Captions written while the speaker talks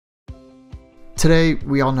Today,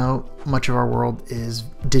 we all know much of our world is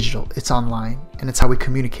digital. It's online, and it's how we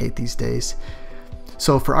communicate these days.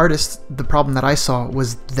 So for artists, the problem that I saw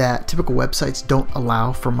was that typical websites don't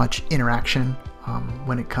allow for much interaction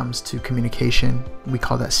when it comes to communication. We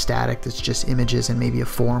call that static. That's just images and maybe a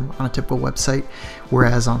form on a typical website.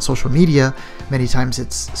 Whereas on social media, many times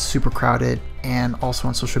it's super crowded, and also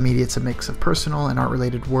on social media, it's a mix of personal and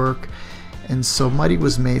art-related work. And so Mudddy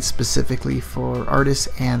was made specifically for artists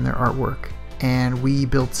and their artwork. And we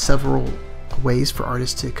built several ways for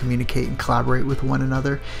artists to communicate and collaborate with one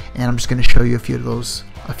another. And I'm just going to show you a few of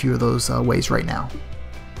those ways right now.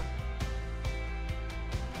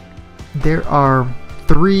 There are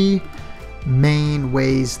three main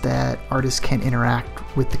ways that artists can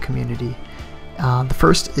interact with the community. The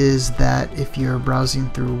first is that if you're browsing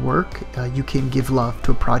through work, you can give love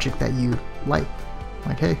to a project that you like,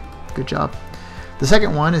 hey, good job. The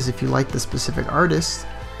second one is if you like the specific artist,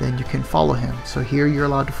 then you can follow him. So here you're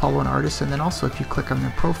allowed to follow an artist, and then also if you click on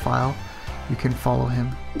their profile, you can follow him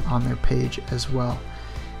on their page as well.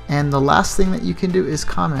 And the last thing that you can do is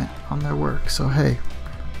comment on their work. So hey,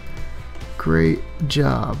 great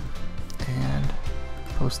job, and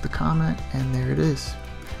post the comment, and there it is.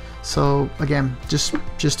 So again, just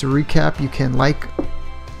to recap, you can like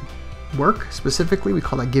work specifically, we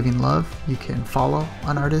call that giving love. You can follow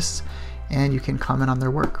an artist, and you can comment on their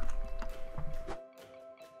work.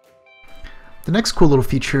 The next cool little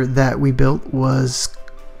feature that we built was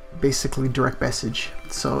basically direct message.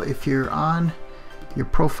 So if you're on your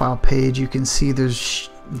profile page, you can see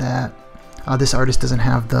there's that this artist doesn't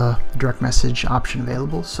have the direct message option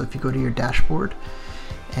available. So if you go to your dashboard,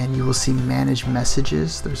 and you will see manage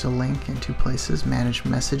messages, there's a link in two places, manage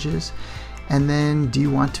messages. And then, do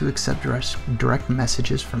you want to accept direct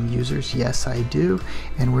messages from users? Yes, I do.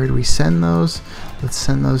 And where do we send those? Let's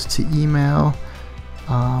send those to email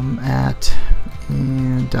at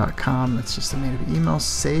 .com. That's just the name of the email.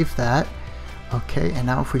 Save that. Okay, and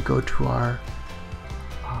now if we go to our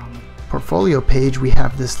portfolio page, we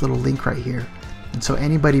have this little link right here. And so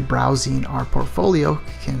anybody browsing our portfolio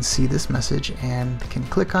can see this message and can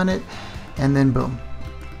click on it, and then boom,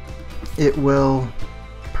 it will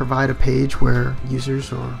provide a page where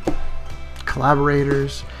users or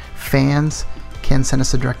collaborators, fans can send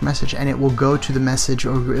us a direct message, and it will go to the message,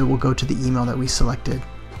 or it will go to the email that we selected.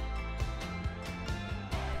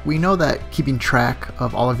 We know that keeping track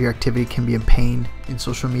of all of your activity can be a pain in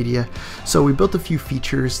social media, so we built a few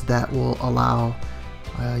features that will allow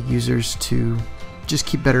users to just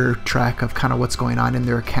keep better track of kind of what's going on in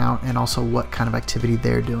their account, and also what kind of activity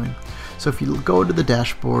they're doing. So if you go to the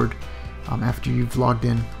dashboard after you've logged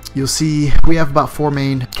in, you'll see we have about 4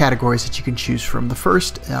 main categories that you can choose from. The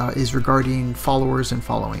first is regarding followers and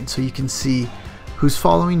following. So you can see who's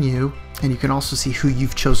following you, and you can also see who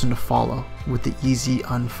you've chosen to follow with the easy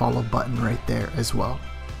unfollow button right there as well.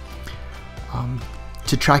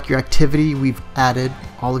 To track your activity, we've added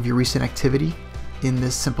all of your recent activity in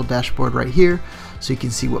this simple dashboard right here, so you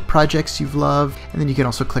can see what projects you've loved, and then you can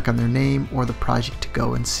also click on their name or the project to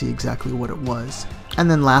go and see exactly what it was. And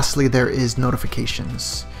then lastly, there is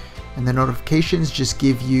notifications, and the notifications just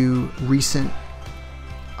give you recent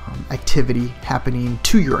activity happening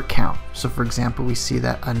to your account. So for example, we see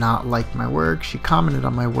that Anat liked my work, she commented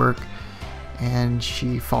on my work, and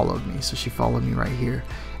she followed me. So she followed me right here.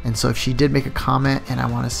 And so if she did make a comment and I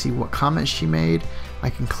want to see what comment she made, I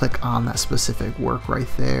can click on that specific work right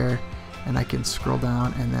there, and I can scroll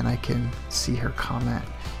down, and then I can see her comment.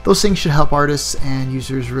 Those things should help artists and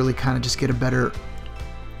users really kind of just get a better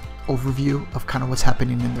overview of kind of what's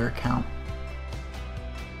happening in their account.